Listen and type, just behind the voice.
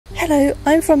Hello,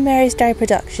 I'm from Mary's Dowry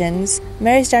Productions.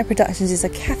 Mary's Dowry Productions is a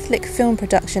Catholic film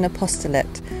production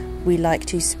apostolate. We like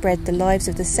to spread the lives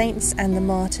of the saints and the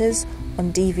martyrs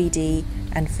on DVD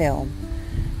and film.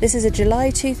 This is a July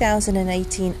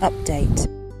 2018 update.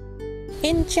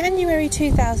 In January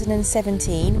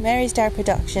 2017, Mary's Dowry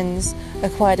Productions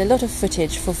acquired a lot of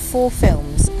footage for 4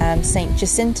 films: Saint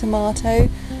Jacinta Marto,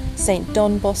 Saint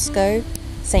Don Bosco,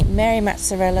 Saint Mary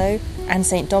Mazzarello and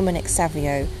Saint Dominic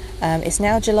Savio. It's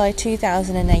now July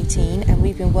 2018 and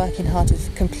we've been working hard to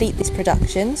complete these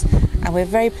productions, and we're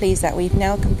very pleased that we've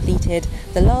now completed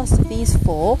the last of these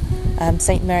 4,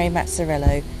 Saint Mary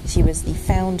Mazzarello. She was the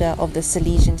founder of the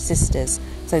Salesian Sisters.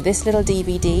 So this little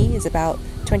DVD is about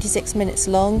 26 minutes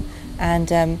long,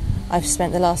 and I've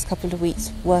spent the last couple of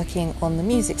weeks working on the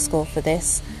music score for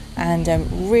this, and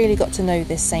really got to know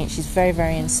this saint. She's very,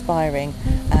 very inspiring,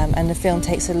 and the film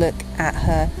takes a look at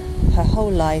her whole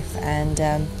life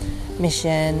and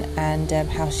mission, and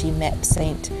how she met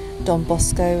Saint Don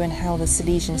Bosco and how the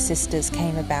Salesian Sisters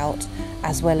came about,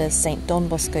 as well as Saint Don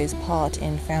Bosco's part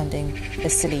in founding the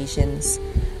Salesians.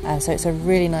 So it's a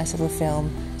really nice little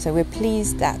film. So we're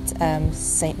pleased that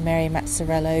Saint Mary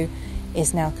Mazzarello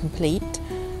is now complete.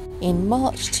 In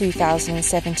March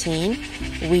 2017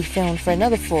 we filmed for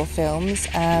another 4 films,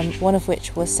 one of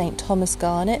which was St Thomas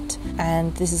Garnet,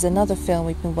 and this is another film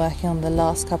we've been working on the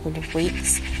last couple of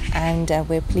weeks, and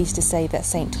we're pleased to say that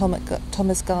St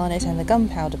Thomas Garnet and the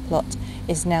Gunpowder Plot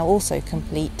is now also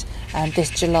complete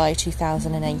this July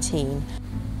 2018.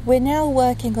 We're now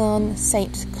working on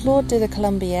St Claude de la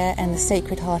Colombière and the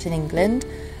Sacred Heart in England,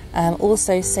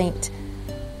 also St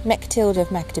Mechtilde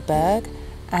of Magdeburg,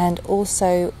 and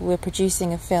also we're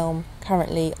producing a film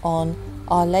currently on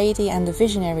Our Lady and the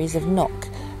Visionaries of Knock.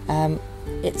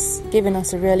 It's given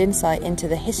us a real insight into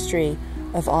the history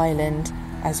of Ireland,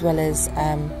 as well as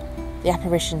the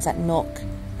apparitions at Knock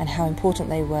and how important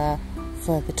they were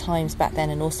for the times back then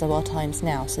and also our times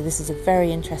now. So this is a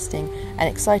very interesting and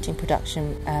exciting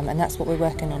production, and that's what we're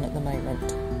working on at the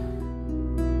moment.